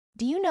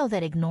Do you know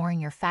that ignoring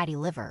your fatty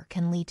liver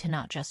can lead to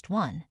not just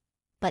one,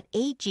 but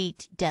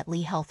 8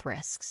 deadly health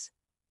risks?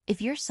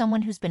 If you're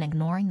someone who's been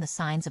ignoring the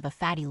signs of a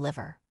fatty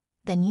liver,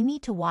 then you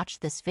need to watch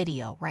this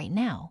video right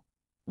now.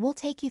 We'll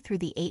take you through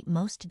the 8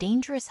 most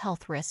dangerous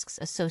health risks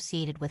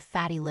associated with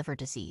fatty liver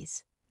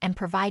disease and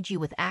provide you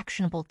with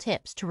actionable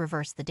tips to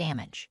reverse the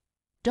damage.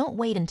 Don't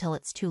wait until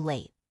it's too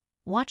late.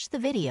 Watch the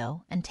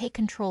video and take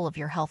control of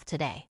your health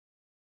today.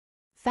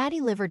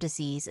 Fatty liver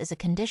disease is a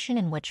condition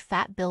in which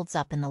fat builds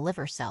up in the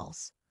liver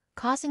cells,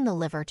 causing the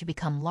liver to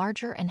become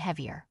larger and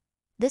heavier.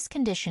 This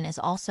condition is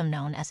also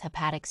known as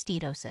hepatic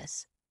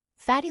steatosis.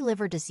 Fatty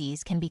liver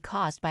disease can be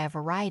caused by a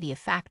variety of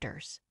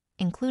factors,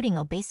 including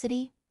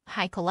obesity,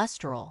 high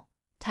cholesterol,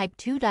 type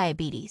 2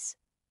 diabetes,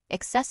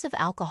 excessive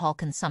alcohol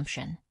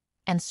consumption,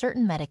 and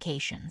certain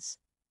medications.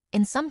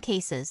 In some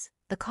cases,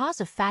 the cause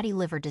of fatty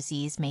liver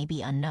disease may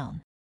be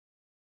unknown.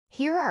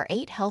 Here are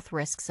 8 health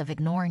risks of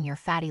ignoring your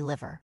fatty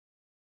liver.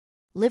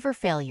 Liver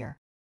failure.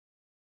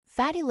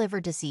 Fatty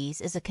liver disease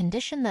is a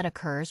condition that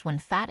occurs when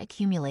fat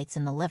accumulates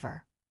in the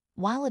liver.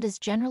 While it is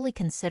generally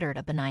considered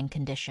a benign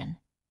condition,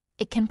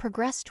 it can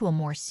progress to a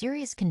more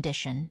serious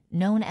condition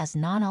known as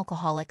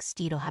non-alcoholic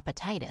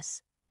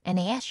steatohepatitis,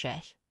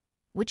 NASH,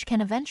 which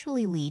can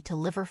eventually lead to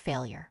liver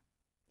failure.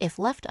 If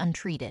left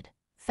untreated,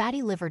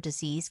 fatty liver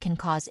disease can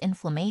cause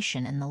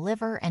inflammation in the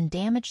liver and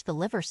damage the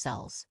liver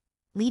cells,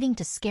 leading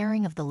to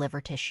scarring of the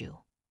liver tissue.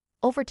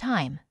 Over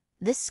time,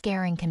 this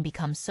scarring can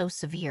become so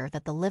severe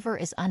that the liver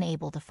is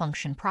unable to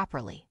function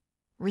properly,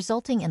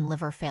 resulting in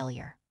liver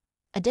failure.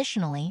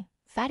 Additionally,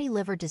 fatty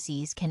liver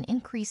disease can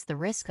increase the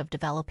risk of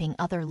developing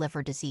other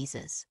liver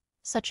diseases,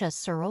 such as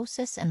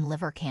cirrhosis and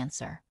liver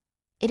cancer.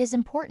 It is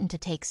important to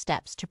take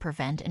steps to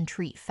prevent and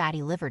treat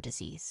fatty liver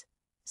disease,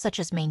 such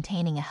as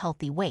maintaining a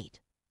healthy weight,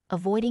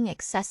 avoiding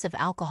excessive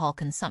alcohol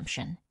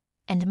consumption,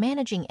 and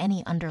managing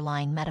any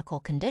underlying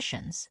medical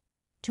conditions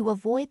to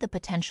avoid the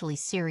potentially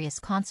serious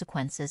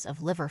consequences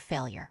of liver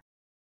failure.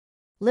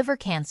 Liver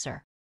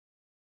cancer.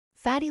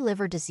 Fatty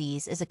liver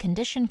disease is a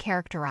condition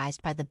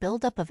characterized by the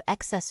buildup of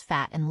excess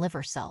fat in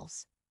liver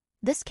cells.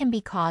 This can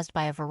be caused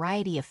by a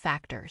variety of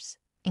factors,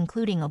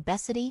 including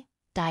obesity,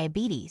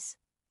 diabetes,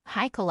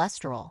 high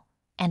cholesterol,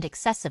 and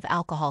excessive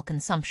alcohol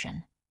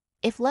consumption.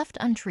 If left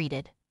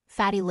untreated,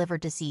 fatty liver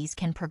disease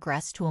can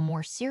progress to a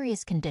more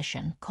serious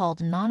condition called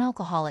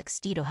non-alcoholic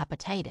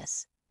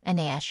steatohepatitis,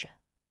 NASH,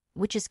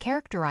 which is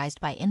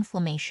characterized by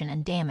inflammation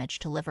and damage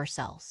to liver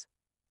cells.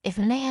 If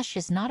NASH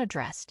is not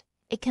addressed,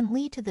 it can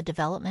lead to the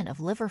development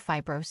of liver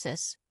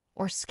fibrosis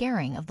or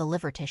scarring of the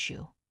liver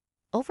tissue.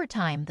 Over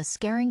time, the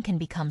scarring can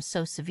become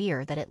so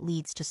severe that it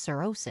leads to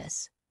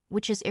cirrhosis,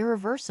 which is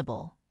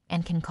irreversible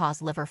and can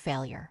cause liver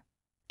failure.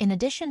 In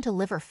addition to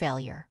liver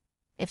failure,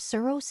 if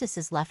cirrhosis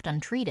is left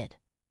untreated,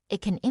 it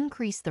can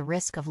increase the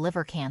risk of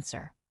liver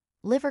cancer.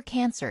 Liver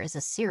cancer is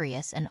a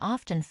serious and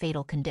often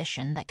fatal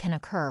condition that can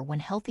occur when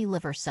healthy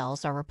liver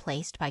cells are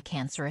replaced by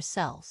cancerous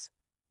cells.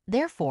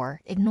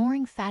 Therefore,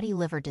 ignoring fatty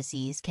liver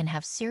disease can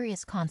have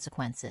serious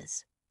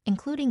consequences,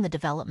 including the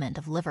development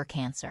of liver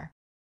cancer.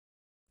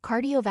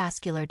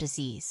 Cardiovascular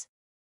disease.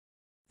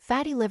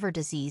 Fatty liver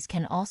disease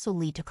can also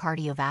lead to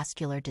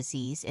cardiovascular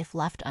disease if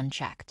left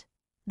unchecked.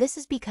 This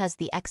is because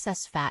the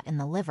excess fat in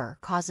the liver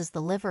causes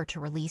the liver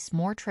to release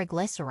more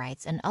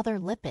triglycerides and other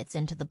lipids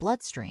into the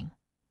bloodstream,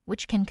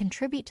 which can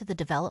contribute to the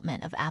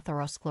development of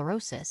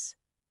atherosclerosis,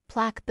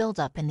 plaque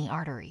buildup in the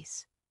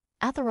arteries.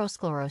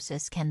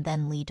 Atherosclerosis can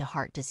then lead to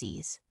heart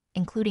disease,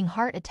 including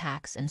heart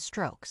attacks and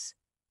strokes.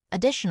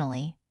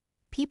 Additionally,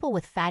 people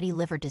with fatty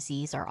liver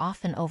disease are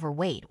often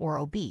overweight or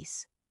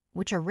obese,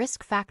 which are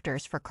risk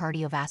factors for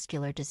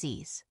cardiovascular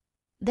disease.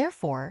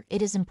 Therefore,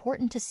 it is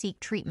important to seek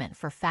treatment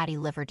for fatty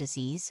liver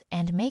disease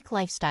and make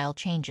lifestyle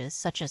changes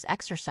such as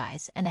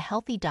exercise and a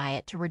healthy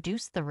diet to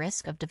reduce the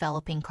risk of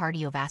developing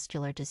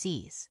cardiovascular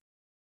disease.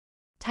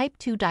 Type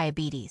 2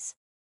 diabetes.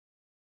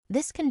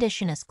 This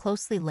condition is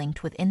closely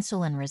linked with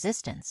insulin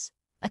resistance,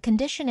 a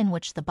condition in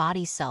which the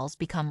body's cells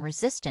become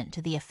resistant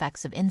to the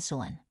effects of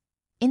insulin.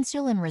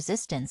 Insulin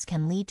resistance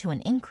can lead to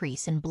an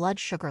increase in blood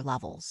sugar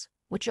levels,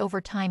 which over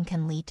time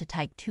can lead to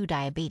type 2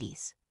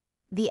 diabetes.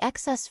 The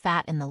excess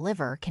fat in the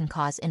liver can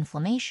cause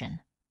inflammation,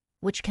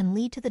 which can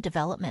lead to the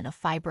development of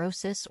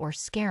fibrosis or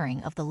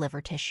scarring of the liver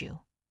tissue.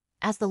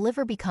 As the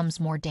liver becomes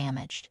more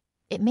damaged,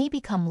 it may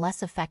become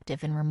less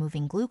effective in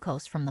removing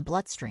glucose from the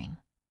bloodstream.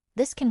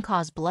 This can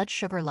cause blood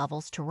sugar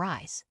levels to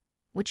rise,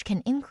 which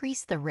can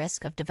increase the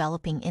risk of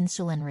developing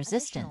insulin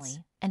resistance,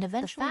 and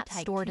eventually the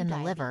fat stored in the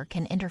liver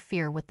can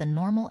interfere with the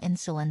normal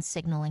insulin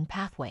signaling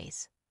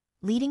pathways,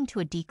 leading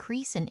to a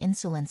decrease in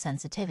insulin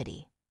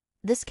sensitivity.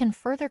 This can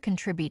further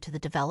contribute to the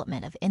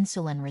development of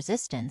insulin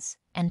resistance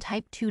and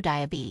type 2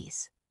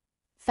 diabetes.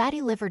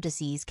 Fatty liver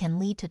disease can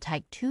lead to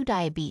type 2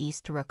 diabetes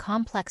through a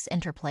complex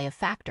interplay of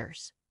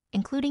factors,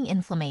 including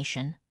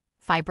inflammation,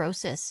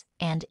 fibrosis,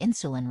 and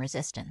insulin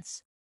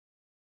resistance.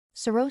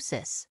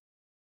 Cirrhosis.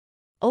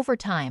 Over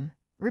time,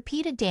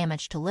 repeated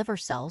damage to liver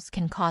cells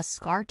can cause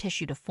scar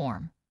tissue to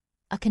form,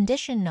 a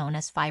condition known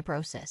as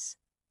fibrosis.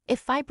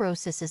 If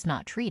fibrosis is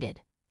not treated,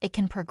 it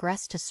can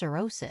progress to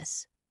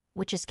cirrhosis,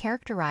 which is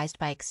characterized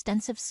by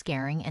extensive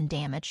scarring and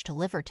damage to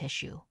liver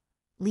tissue,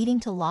 leading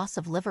to loss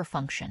of liver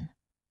function.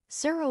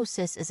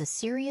 Cirrhosis is a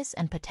serious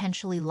and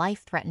potentially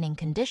life-threatening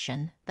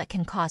condition that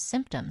can cause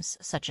symptoms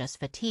such as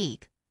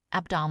fatigue,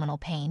 abdominal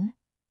pain,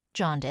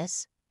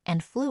 jaundice,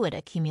 and fluid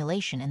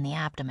accumulation in the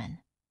abdomen.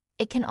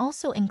 It can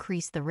also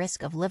increase the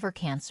risk of liver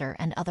cancer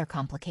and other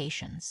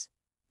complications.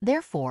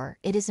 Therefore,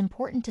 it is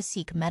important to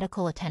seek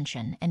medical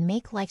attention and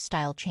make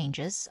lifestyle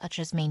changes such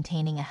as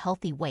maintaining a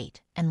healthy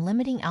weight and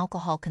limiting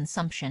alcohol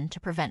consumption to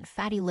prevent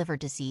fatty liver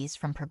disease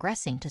from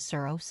progressing to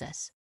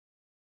cirrhosis.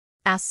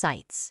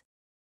 Ascites.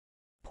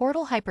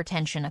 Portal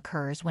hypertension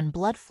occurs when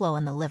blood flow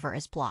in the liver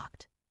is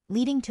blocked,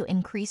 leading to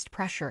increased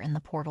pressure in the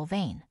portal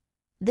vein.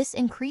 This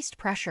increased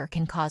pressure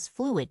can cause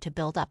fluid to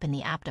build up in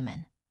the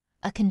abdomen,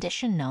 a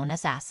condition known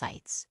as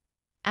ascites.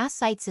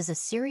 Ascites is a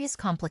serious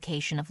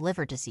complication of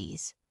liver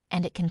disease,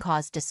 and it can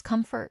cause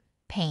discomfort,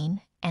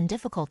 pain, and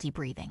difficulty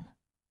breathing.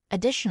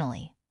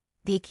 Additionally,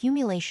 the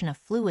accumulation of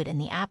fluid in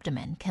the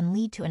abdomen can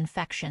lead to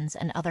infections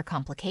and other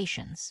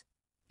complications.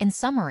 In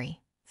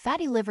summary,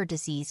 fatty liver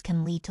disease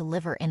can lead to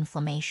liver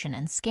inflammation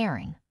and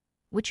scarring,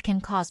 which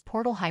can cause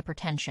portal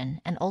hypertension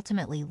and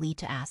ultimately lead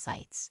to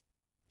ascites.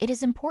 It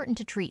is important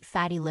to treat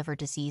fatty liver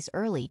disease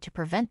early to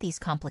prevent these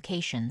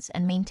complications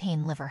and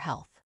maintain liver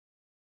health.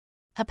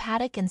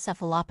 Hepatic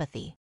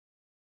encephalopathy.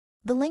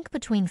 The link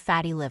between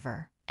fatty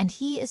liver and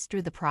HE is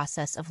through the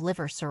process of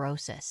liver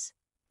cirrhosis.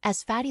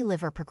 As fatty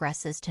liver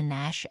progresses to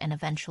NASH and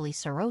eventually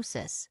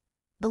cirrhosis,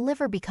 the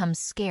liver becomes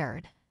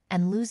scared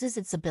and loses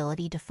its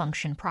ability to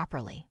function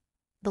properly.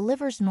 The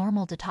liver's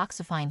normal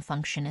detoxifying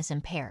function is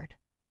impaired,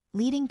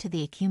 leading to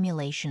the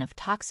accumulation of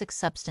toxic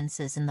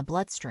substances in the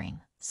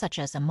bloodstream, such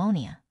as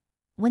ammonia.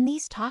 When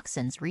these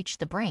toxins reach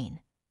the brain,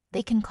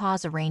 they can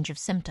cause a range of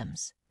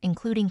symptoms,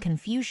 including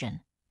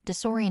confusion,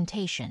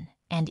 disorientation,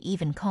 and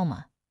even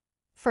coma.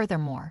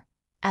 Furthermore,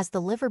 as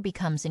the liver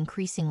becomes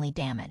increasingly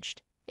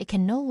damaged, it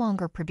can no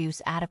longer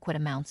produce adequate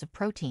amounts of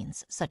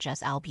proteins such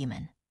as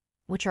albumin,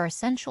 which are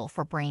essential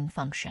for brain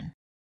function.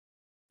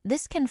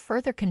 This can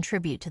further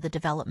contribute to the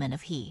development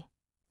of HE.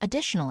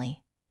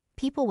 Additionally,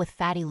 people with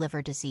fatty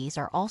liver disease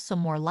are also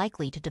more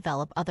likely to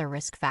develop other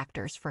risk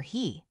factors for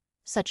HE,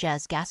 such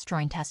as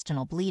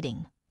gastrointestinal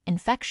bleeding,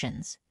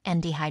 infections,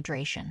 and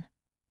dehydration.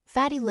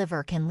 Fatty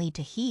liver can lead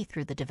to HE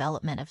through the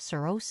development of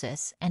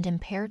cirrhosis and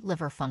impaired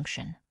liver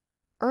function.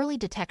 Early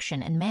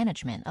detection and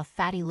management of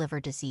fatty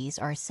liver disease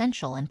are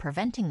essential in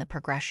preventing the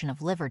progression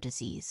of liver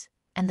disease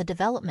and the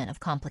development of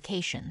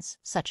complications,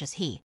 such as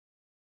HE.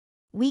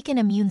 Weaken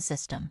immune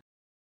system.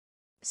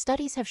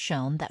 Studies have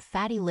shown that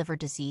fatty liver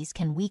disease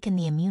can weaken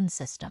the immune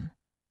system.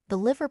 The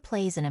liver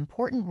plays an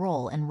important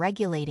role in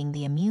regulating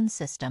the immune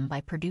system by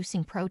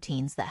producing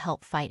proteins that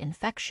help fight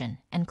infection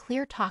and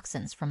clear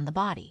toxins from the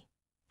body.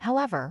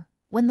 However,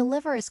 when the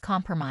liver is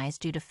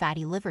compromised due to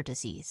fatty liver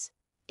disease,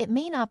 it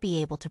may not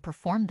be able to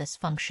perform this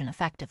function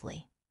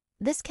effectively.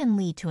 This can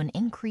lead to an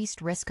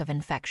increased risk of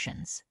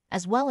infections,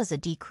 as well as a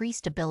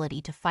decreased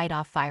ability to fight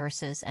off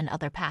viruses and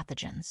other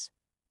pathogens.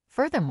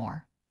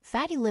 Furthermore,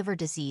 fatty liver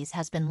disease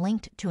has been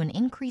linked to an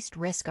increased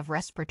risk of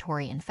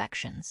respiratory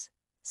infections,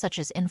 such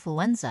as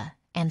influenza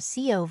and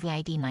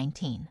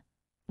COVID-19,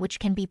 which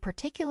can be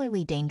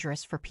particularly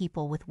dangerous for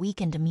people with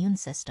weakened immune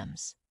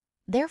systems.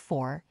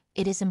 Therefore,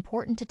 it is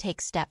important to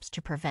take steps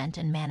to prevent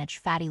and manage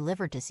fatty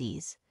liver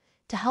disease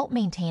to help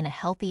maintain a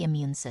healthy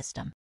immune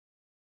system.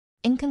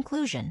 In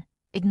conclusion,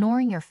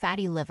 ignoring your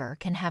fatty liver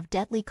can have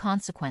deadly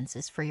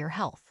consequences for your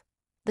health.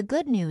 The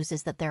good news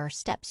is that there are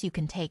steps you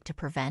can take to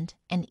prevent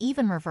and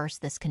even reverse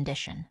this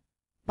condition.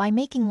 By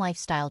making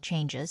lifestyle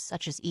changes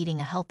such as eating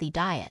a healthy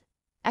diet,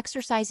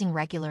 exercising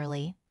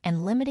regularly,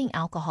 and limiting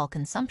alcohol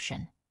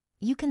consumption,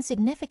 you can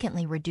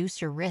significantly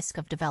reduce your risk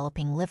of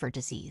developing liver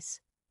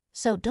disease.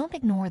 So don't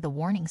ignore the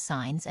warning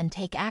signs and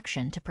take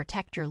action to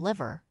protect your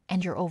liver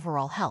and your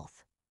overall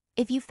health.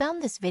 If you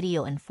found this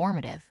video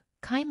informative,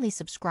 kindly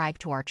subscribe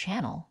to our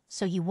channel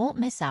so you won't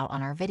miss out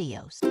on our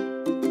videos.